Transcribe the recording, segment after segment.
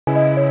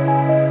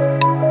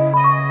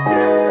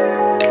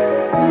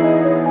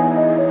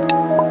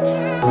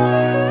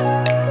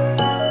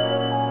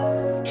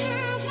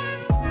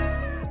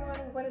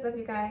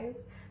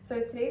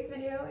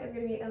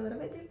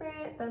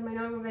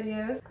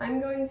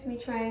to be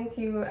trying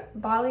to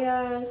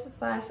balayage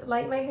slash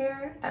light my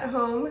hair at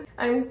home.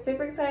 I'm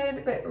super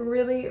excited, but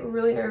really,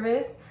 really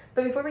nervous.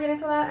 But before we get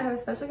into that, I have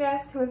a special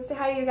guest who wants to say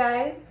hi to you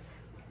guys.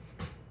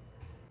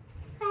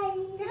 Hi.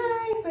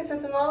 Hi, it's my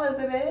sister-in-law,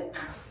 Elizabeth.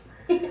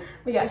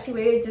 But yeah, she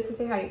waited just to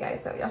say hi to you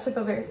guys, so y'all should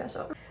feel very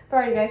special. But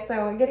alrighty guys,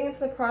 so getting into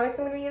the products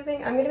I'm going to be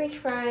using, I'm going to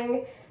be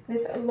trying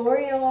this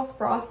L'Oreal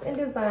Frost and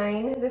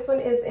Design. This one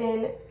is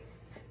in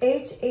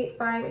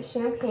H85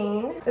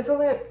 Champagne. This is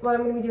what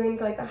I'm going to be doing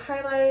for like the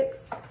highlights.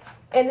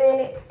 And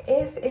then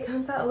if it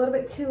comes out a little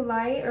bit too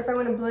light, or if I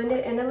want to blend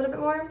it in a little bit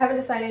more, I haven't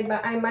decided,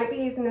 but I might be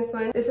using this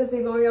one. This is the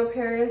L'Oreal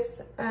Paris,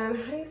 how do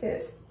you say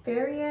this?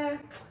 Feria?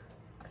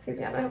 Excuse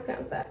me, I don't know how to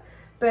pronounce that.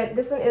 But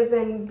this one is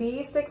in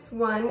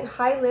B61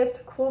 High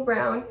Lift Cool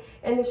Brown,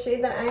 and the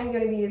shade that I'm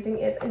going to be using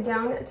is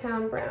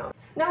Downtown Brown.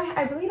 Now,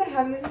 I believe I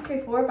have used this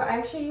before, but I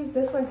actually used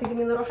this one to give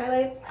me little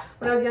highlights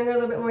when I was younger, a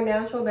little bit more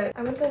natural, but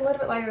I'm going to go a little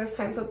bit lighter this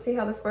time, so let's see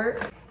how this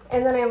works.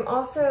 And then I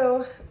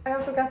also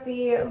got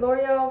the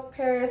L'Oreal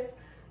Paris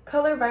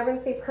Color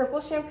Vibrancy Purple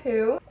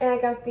Shampoo, and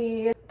I got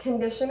the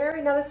conditioner.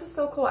 Now, this is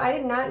so cool. I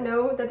did not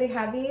know that they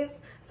had these,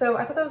 so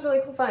I thought that was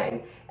really cool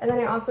find. And then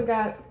I also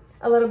got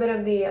a little bit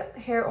of the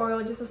hair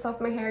oil just to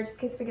soften my hair, just in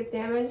case if it gets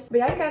damaged. But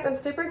yeah, guys, I'm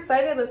super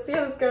excited. Let's see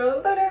how this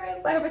goes. I'm so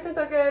nervous. I hope it turns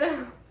out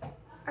good.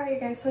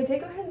 Alright guys, so I did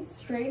go ahead and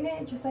straighten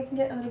it just so I can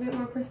get a little bit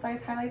more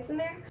precise highlights in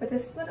there. But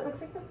this is what it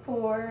looks like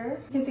before.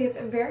 You can see it's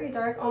very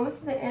dark, almost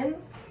to the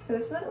ends. So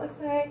this is what it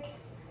looks like.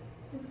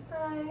 Here's the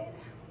side.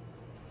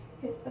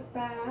 Here's the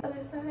back. Other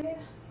side.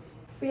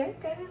 But yeah,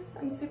 guys,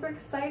 I'm super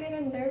excited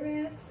and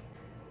nervous.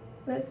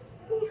 Let's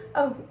see.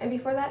 Oh, and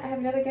before that, I have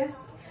another guest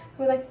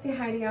who would like to say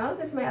hi to y'all.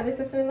 This is my other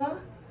sister-in-law.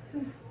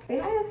 Say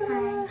hi,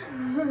 sister-in-law.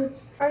 Hi.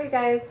 Alright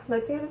guys,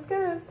 let's see how this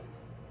goes.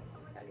 Oh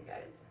my god, you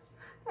guys.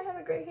 I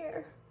have a gray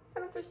hair.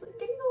 I'm officially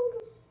getting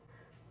old.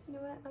 You know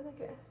what? I'm not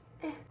good.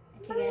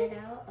 Did you get it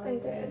out? Oh, I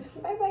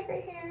did. Bye bye,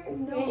 gray hair.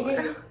 No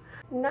more.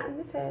 Not in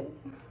this head.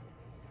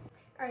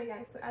 Alright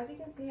guys, so as you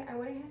can see, I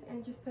went ahead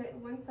and just put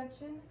one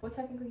section, well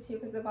technically two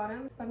because of the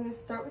bottom, but I'm going to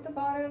start with the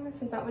bottom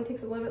since that one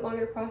takes a little bit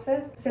longer to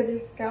process because your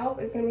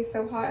scalp is going to be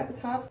so hot at the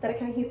top that it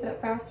kind of heats it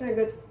up faster and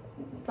it goes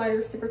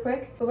lighter super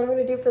quick. But what I'm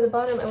going to do for the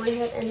bottom, I went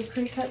ahead and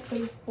pre-cut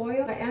some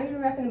foil. I am going to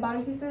be wrapping the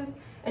bottom pieces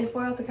and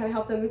foil to kind of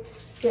help them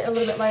get a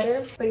little bit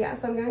lighter. But yeah,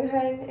 so I'm going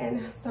ahead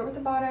and start with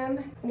the bottom.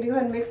 I'm going to go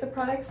ahead and mix the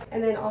products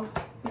and then I'll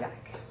be back.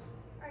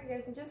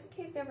 Guys, and just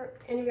in case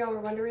any of y'all were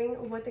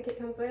wondering what the kit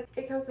comes with,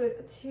 it comes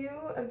with 2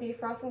 of the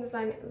Frost and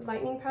Design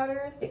lightening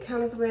powders. It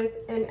comes with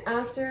an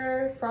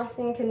after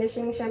frosting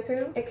conditioning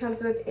shampoo. It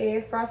comes with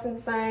a Frost and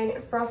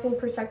Design frosting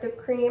protective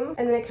cream,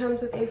 and then it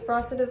comes with a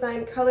Frost and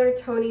Design color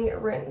toning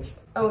rinse.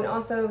 Oh, and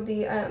also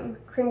the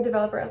cream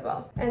developer as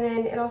well. And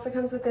then it also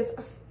comes with this.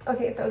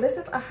 Okay, so this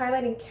is a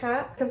highlighting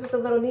cap. It comes with a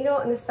little needle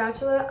and the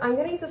spatula. I'm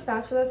going to use the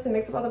spatula to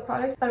mix up all the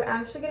products, but I'm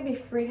actually going to be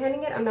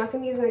freehanding it. I'm not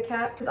going to be using the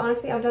cap because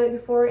honestly, I've done it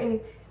before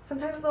and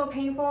sometimes it's a little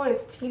painful and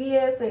it's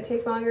tedious and it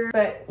takes longer,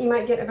 but you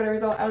might get a better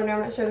result. I don't know, I'm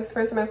not sure. This is the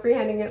first time I'm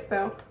freehanding it,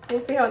 so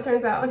we'll see how it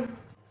turns out.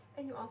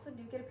 And you also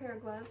do get a pair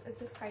of gloves.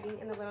 It's just hiding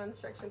in the little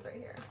instructions right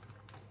here.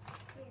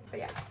 But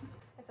yeah,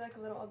 I feel like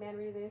a little old man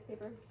reading the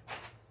newspaper.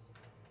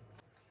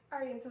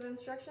 Alrighty, and so the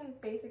instructions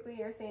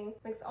basically are saying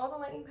mix all the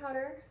lightening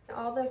powder,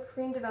 all the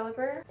cream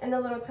developer in the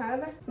little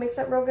tub, mix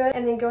that real good,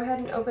 and then go ahead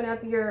and open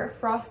up your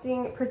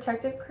frosting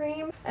protective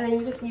cream, and then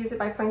you just use it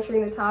by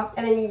puncturing the top,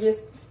 and then you just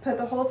put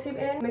the whole tube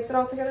in, mix it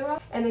all together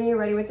well, and then you're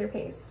ready with your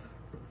paste.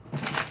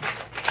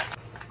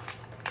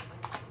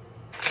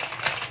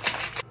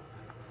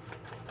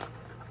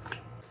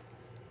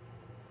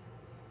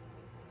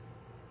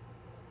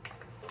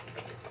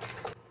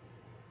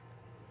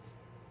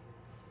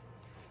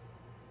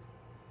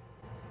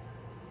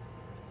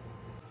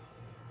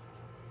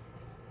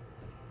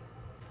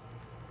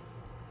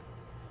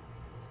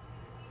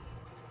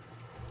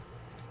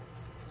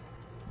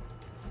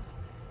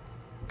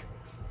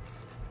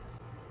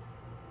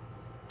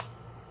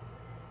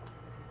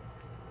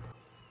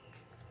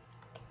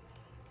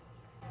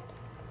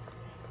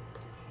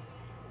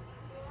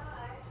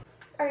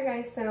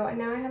 Alright guys, so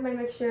now I have my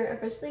mixture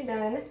officially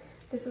done.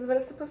 This is what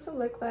it's supposed to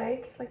look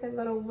like a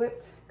little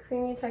whipped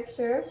creamy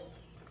texture.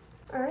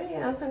 Alright,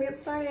 now it's time to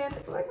get started.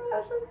 Oh my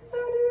gosh, I'm so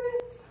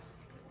nervous.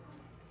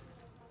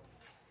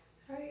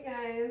 Alright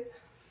guys,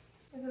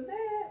 this is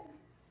it.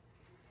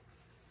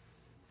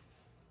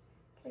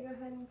 Okay, go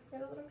ahead and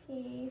get a little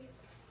piece.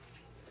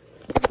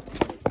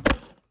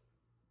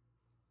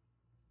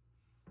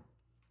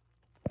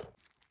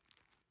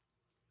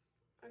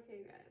 Okay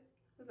you guys,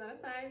 is that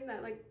a sign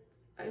that like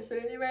I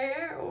shouldn't do my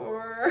hair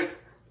or?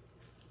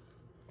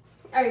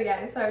 Alright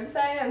guys, so I've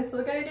decided I'm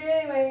still gonna do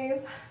it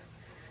anyways.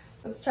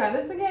 Let's try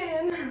this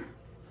again.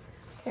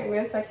 Okay, I'm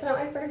gonna section out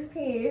my first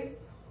piece.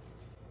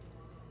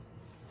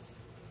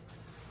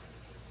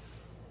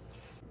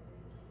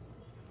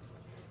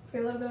 Let's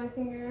get a little bit of my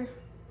finger.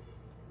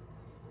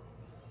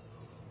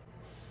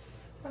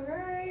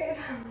 Alright.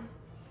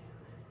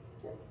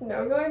 There's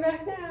no going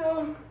back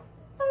now.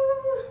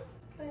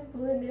 I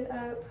blend it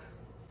up.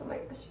 Oh my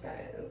gosh,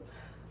 guys.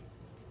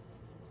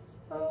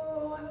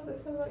 Oh, I Oh,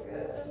 this smells so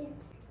good.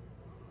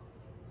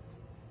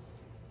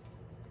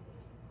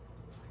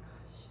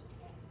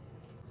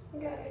 Oh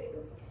my gosh.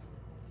 Guys.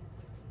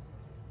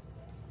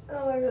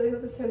 Oh, I really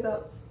hope this turns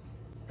out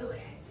the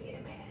way I see it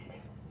in my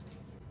head.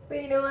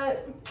 But you know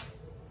what?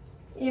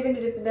 Even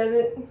if it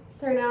doesn't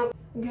turn out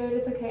good,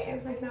 it's okay.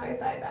 I can always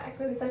buy it back.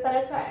 At least I said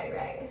I tried,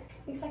 right?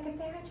 At least I can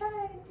say I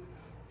tried.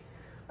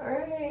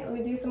 Alright, let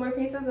me do some more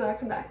pieces and I'll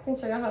come back and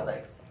show you how it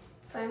looks.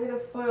 So I'm gonna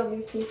foil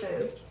these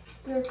pieces.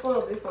 They were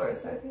foiled before,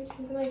 so I think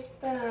something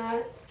like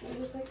that. And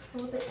just like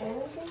fold the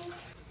end, I think.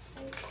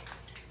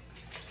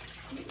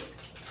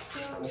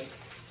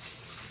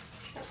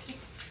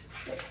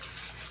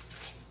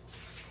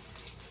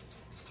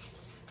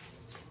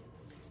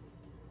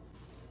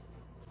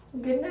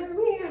 Good enough for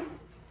me.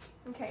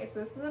 Okay, so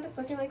this is what it's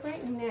looking like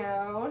right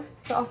now.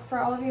 So for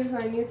all of you who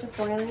are new to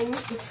foiling,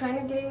 I'm kind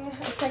of getting a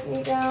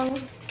technique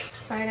down,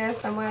 kind of,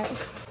 somewhat.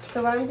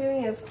 So what I'm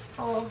doing is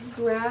I'll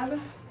grab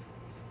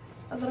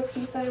a little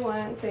piece that I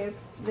want, say it's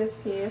this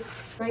piece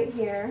right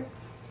here.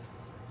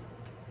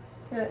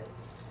 That's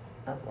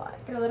a lot.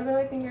 Get a little bit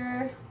of my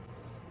finger,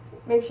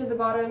 make sure the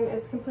bottom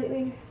is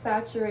completely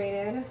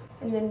saturated,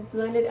 and then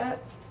blend it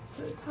up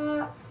to the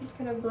top, just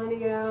kind of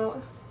blending it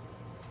out.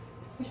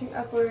 Pushing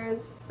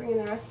upwards, bringing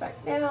the rest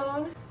back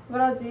down.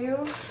 What I'll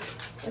do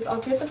is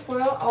I'll get the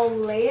foil, I'll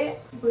lay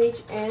it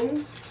bleach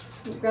in,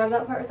 grab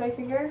that part with my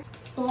finger,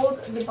 fold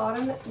the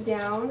bottom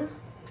down,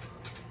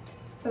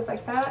 so it's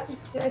like that.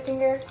 Get my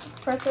finger,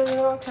 press it a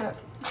little, kind of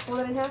fold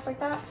it in half like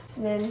that,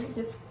 and then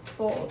just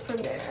fold from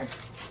there.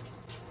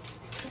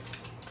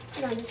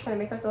 And I just kind of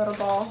make like a little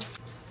ball,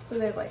 so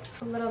there's like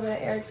a little bit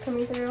of air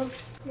coming through.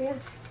 Yeah,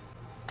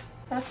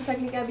 that's the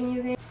technique I've been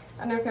using.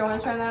 I don't know if y'all want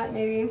to try that,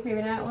 maybe,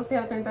 maybe not. We'll see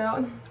how it turns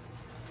out.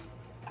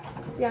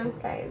 Be honest,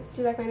 guys.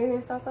 Do you like my new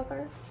hairstyle so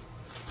far?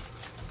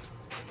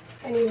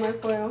 I need more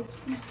foil.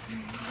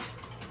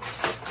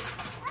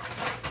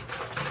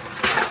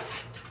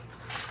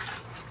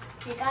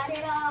 You got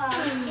it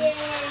off.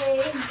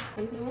 Yay!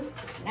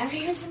 Now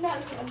here's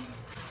another one.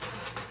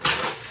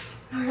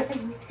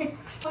 Alright.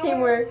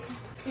 Teamwork.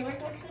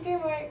 Teamwork looks like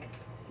teamwork.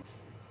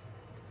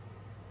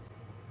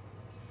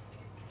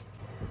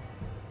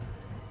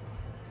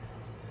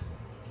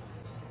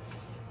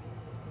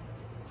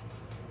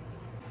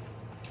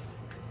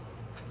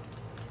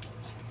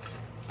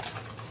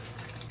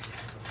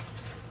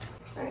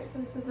 Alright, so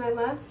this is my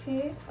last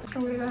piece.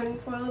 I'm going to go ahead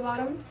and foil the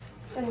bottom.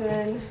 And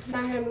then now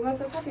I'm going to move on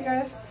to the top, you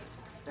guys.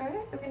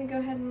 Alright, I'm going to go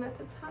ahead and let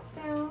the top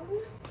down.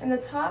 And the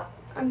top,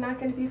 I'm not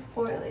going to be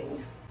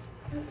foiling.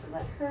 I'm going to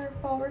let her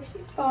fall where she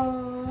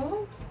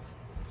falls.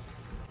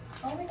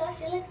 Oh my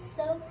gosh, it looks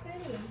so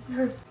pretty.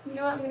 You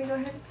know what, I'm going to go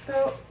ahead and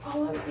throw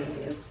all of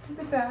these to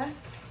the back.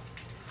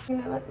 I'm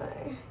going to let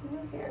my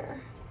hair,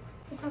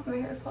 the top of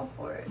my hair fall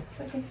forward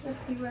so I can kind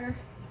of see where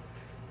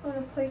I want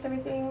to place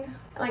everything.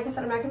 Like I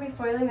said, I'm not going to be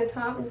foiling the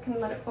top. I'm just going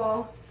to let it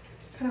fall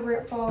kind of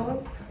where it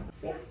falls.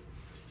 Yeah.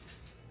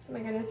 Oh my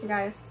goodness, you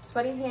guys.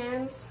 Sweaty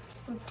hands,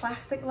 some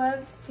plastic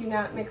gloves do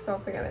not mix well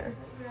together.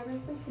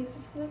 Grabbing some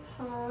pieces from the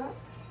top.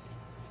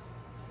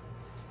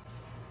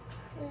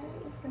 And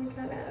I'm just going to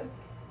kind of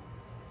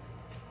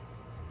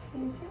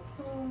paint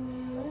it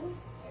on.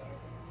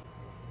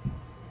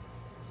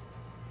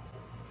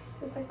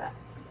 Just like that.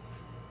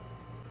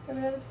 Grab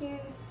another piece,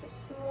 get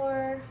some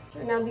more.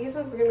 Now these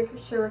ones, we're going to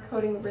make sure we're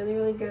coating really,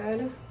 really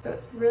good. So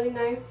it's really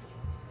nice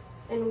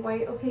and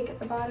white opaque at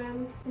the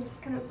bottom. And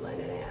just kind of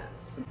blend it out.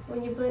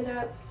 When you blend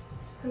up,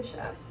 push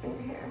up in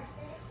your hair.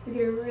 You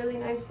get a really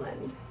nice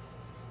blend.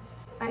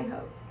 I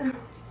hope.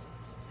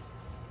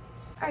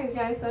 Alright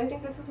guys, so I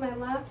think this is my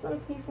last little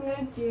piece I'm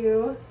going to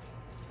do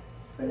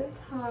for the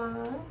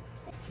top.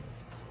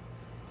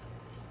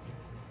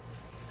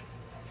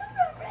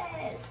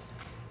 Red.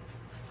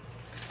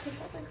 I think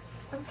that looks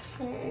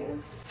okay.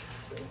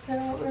 That's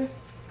kind of what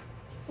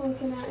we're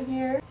looking at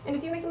here. And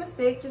if you make a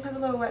mistake, just have a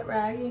little wet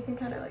rag and you can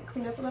kind of like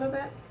clean up a little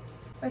bit.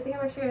 But I think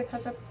I'm actually going to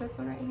touch up this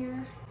one right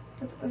here.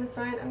 It's in the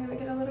front. I'm going to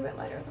make it a little bit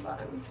lighter at the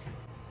bottom.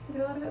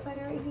 Get a little bit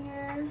lighter right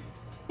here.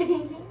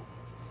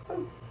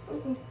 Oh,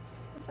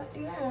 let's not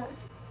do that.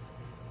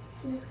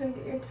 You're just going to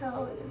get your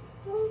towel and just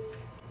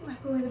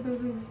wipe away the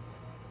boo-boos.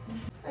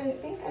 I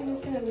think I'm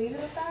just going to leave it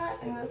at that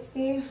and let's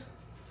see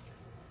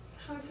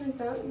how it turns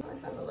out.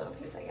 I found a little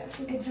piece, I guess.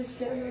 Since I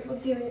touched it, I might as well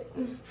do it.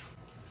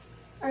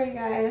 Alright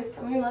guys,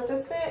 I'm going to let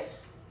this sit.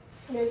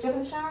 I'm going to jump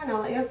in the shower and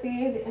I'll let you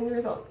see the end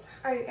results.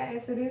 Alright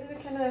guys, so these are the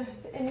kind of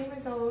the ending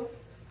results.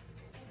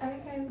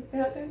 Alright guys, let's see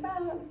how it turns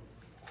out.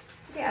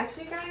 Okay,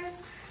 actually guys,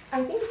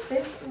 I think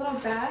this little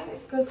bag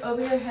goes over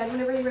your head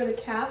whenever you wear the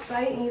cap, but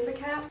I didn't use the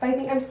cap. But I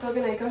think I'm still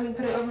going to go ahead and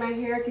put it over my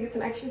hair to get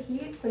some extra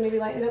heat, so maybe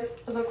lighten it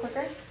up a little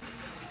quicker.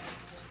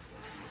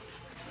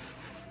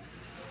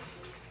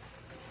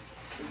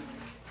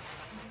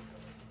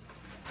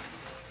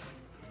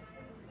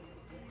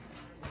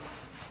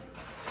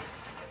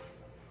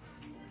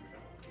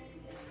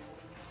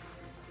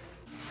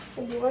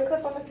 So do one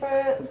clip on the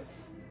front,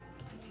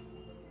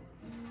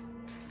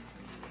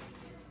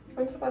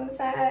 one clip on the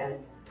side,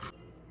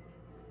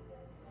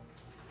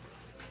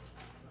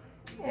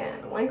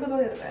 and one clip on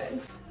the other side.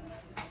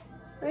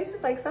 At least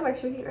it's like some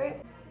extra heat,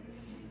 right?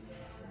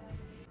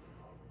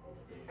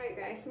 Alright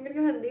guys, so I'm gonna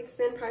go ahead and leave this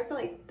in probably for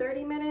like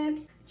 30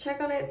 minutes.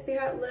 Check on it, see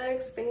how it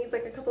looks. If it needs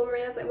like a couple more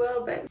minutes, I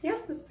will. But yeah,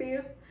 let's see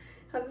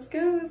how this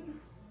goes.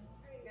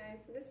 Alright guys,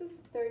 so this is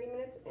 30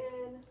 minutes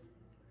in.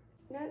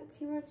 Not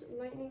too much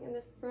lightening in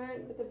the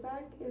front, but the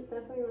back is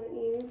definitely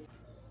lightening.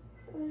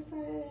 Other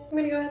side. I'm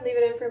gonna go ahead and leave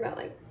it in for about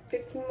like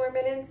 15 more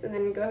minutes and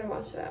then go ahead and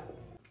wash it out.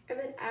 And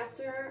then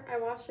after I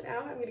wash it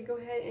out, I'm gonna go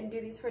ahead and do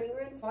these toning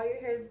rinse while your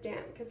hair is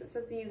damp, because it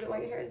says to use it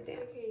while your hair is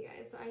damp. Okay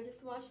guys, so I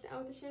just washed it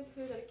out with the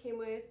shampoo that it came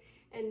with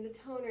and the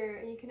toner,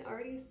 and you can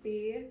already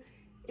see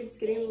it's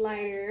getting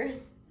lighter.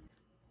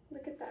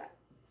 Look at that.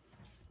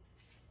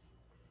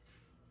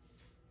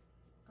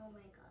 Oh my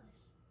gosh.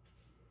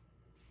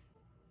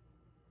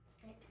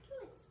 I think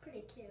it looks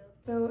pretty cute.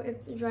 So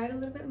it's dried a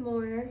little bit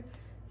more.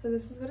 So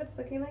this is what it's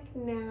looking like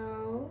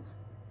now.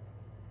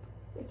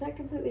 It's not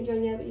completely dry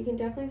yet, but you can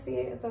definitely see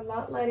it. It's a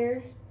lot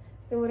lighter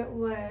than what it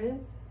was.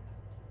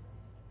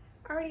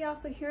 Alrighty, y'all,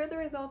 so here are the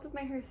results of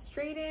my hair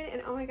straightened,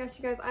 and oh my gosh,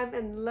 you guys, I'm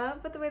in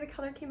love with the way the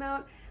color came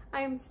out.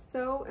 I am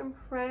so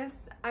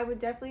impressed. I would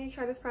definitely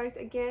try this product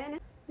again.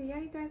 But yeah,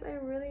 you guys, I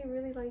really,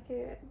 really like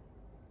it.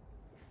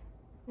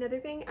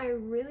 Another thing, I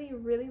really,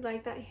 really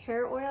like that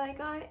hair oil I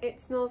got.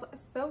 It smells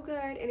so good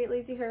and it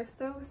leaves your hair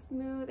so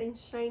smooth and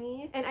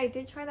shiny. And I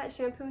did try that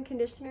shampoo and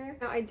conditioner.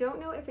 Now, I don't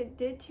know if it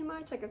did too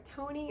much, like of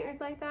toning or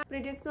anything like that, but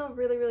it did smell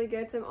really, really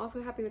good, so I'm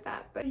also happy with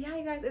that. But yeah,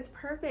 you guys, it's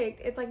perfect.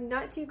 It's like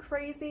not too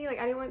crazy. Like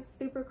I didn't want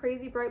super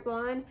crazy bright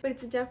blonde, but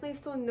it's definitely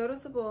still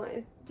noticeable.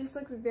 It just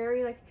looks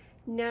very like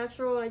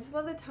natural, and I just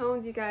love the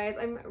tones, you guys.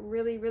 I'm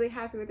really, really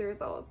happy with the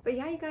results. But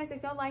yeah, you guys,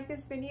 if y'all like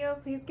this video,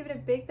 please give it a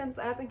big thumbs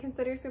up and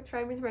consider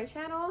subscribing to my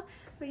channel.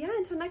 But yeah,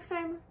 until next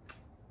time.